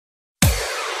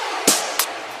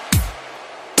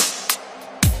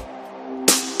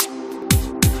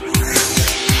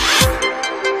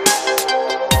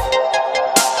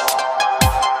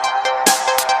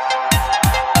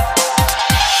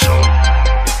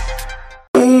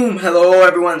Hello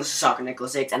everyone, this is Soccer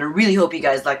Nicholas 6, and I really hope you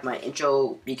guys liked my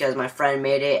intro because my friend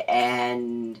made it,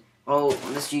 and, well,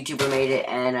 this YouTuber made it,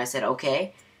 and I said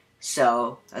okay,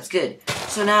 so that's good.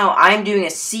 So now I'm doing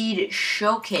a seed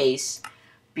showcase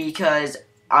because,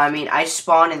 I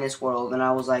spawned in this world, and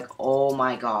I was like, oh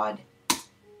my god,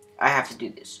 I have to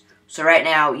do this. So right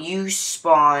now, you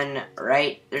spawn,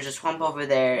 right, there's a swamp over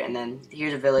there, and then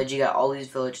here's a village, you got all these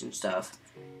villages and stuff.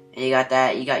 And you got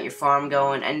that, you got your farm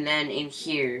going, and then in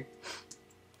here,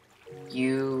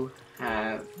 you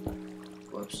have,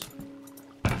 whoops,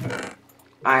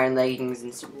 iron leggings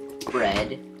and some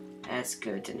bread. That's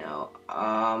good to know.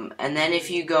 And then if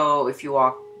you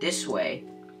walk this way,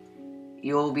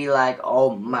 you'll be like,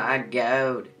 oh my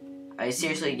god.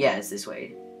 Seriously, yeah, it's this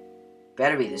way.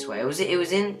 Better be this way. It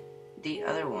was in the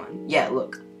other one. Yeah,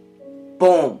 look.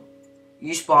 Boom.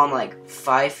 You spawn like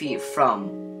 5 feet from.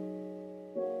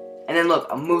 And then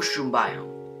look, a mushroom biome.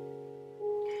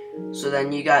 So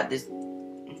then you got this,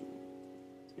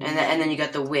 and then you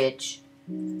got the witch.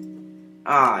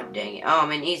 Ah, dang it. Oh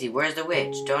man, easy. Where's the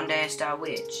witch? Donde está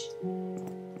witch?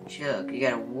 Look, you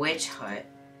got a witch hut,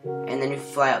 and then you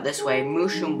fly out this way,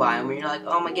 mushroom biome, and you're like,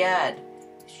 oh my god,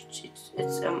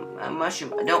 it's a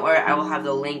mushroom. Don't worry, I will have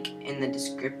the link in the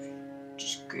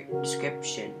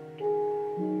description.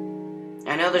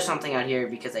 I know there's something out here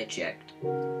because I checked.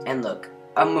 And look.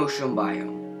 A mushroom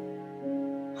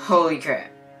biome. Holy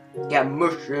crap. You got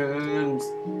mushrooms.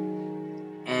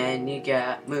 And you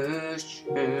got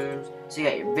mushrooms. So you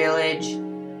got your village.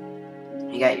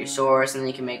 You got your source. And then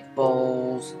you can make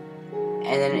bowls. And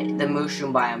then the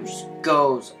mushroom biome just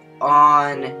goes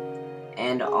on.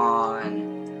 And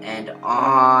on. And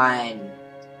on.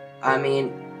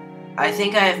 I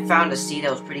think I found a seed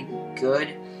that was pretty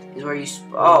good. Is where you...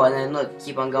 Oh, and then look.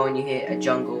 Keep on going. You hit a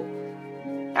jungle.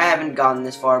 I haven't gone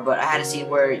this far, but I had a seed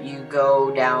where you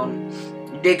go down,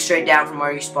 you dig straight down from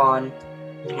where you spawn,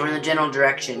 or in the general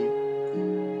direction,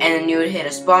 and then you would hit a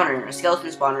spawner, a skeleton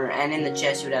spawner, and in the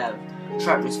chest you would have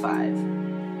sharpness 5.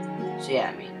 So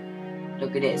yeah,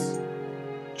 look at this.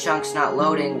 Chunk's not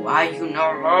loading. Why you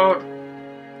not load?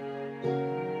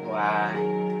 Why?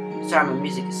 Sorry, my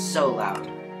music is so loud.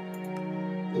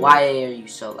 Why are you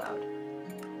so loud?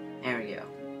 There we go.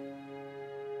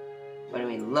 But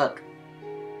look.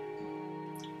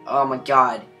 Oh my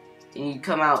god. And you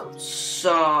come out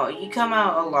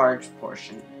a large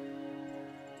portion.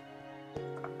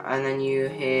 And then you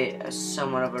hit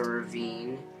somewhat of a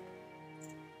ravine.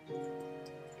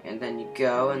 And then you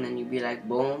go, and then you be like,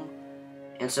 boom.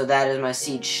 And so that is my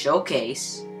seed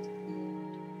showcase.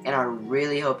 And I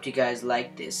really hope you guys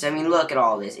like this. Look at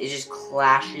all this. It just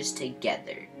clashes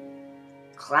together.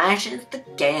 Clashes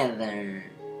together.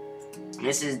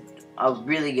 This is a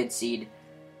really good seed.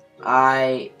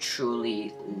 I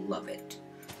truly love it.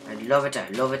 I love it, I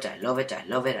love it, I love it, I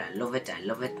love it, I love it, I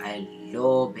love it, I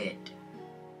love it.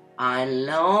 I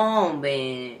love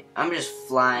it. I'm just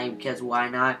flying because why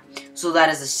not? So that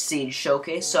is a seed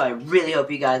showcase. So I really hope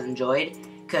you guys enjoyed.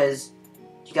 Because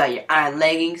you got your iron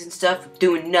leggings and stuff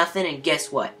doing nothing. And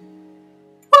guess what?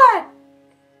 What?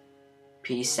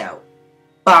 Peace out.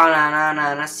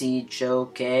 Banana seed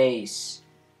showcase.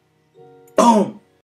 Boom.